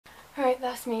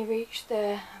that's me reached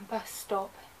the bus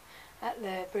stop at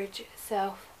the bridge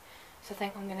itself, so I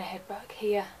think I'm going to head back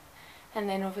here and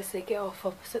then obviously get off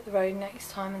opposite the road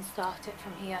next time and start it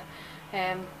from here,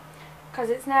 because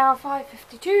it's now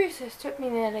 5:52, so it's took me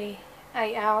nearly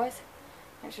 8 hours,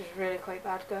 which is really quite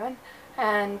bad going,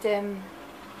 and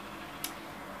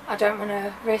I don't want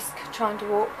to risk trying to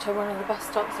walk to one of the bus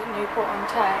stops at Newport on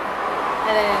Tay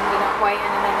and then ending up waiting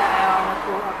another hour and a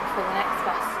quarter before the next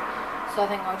bus. So I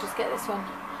think I'll just get this one.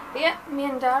 But yeah, me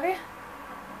and Daria.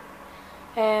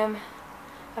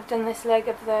 I've done this leg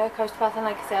of the coast path, and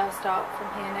like I say, I'll start from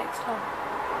here next time.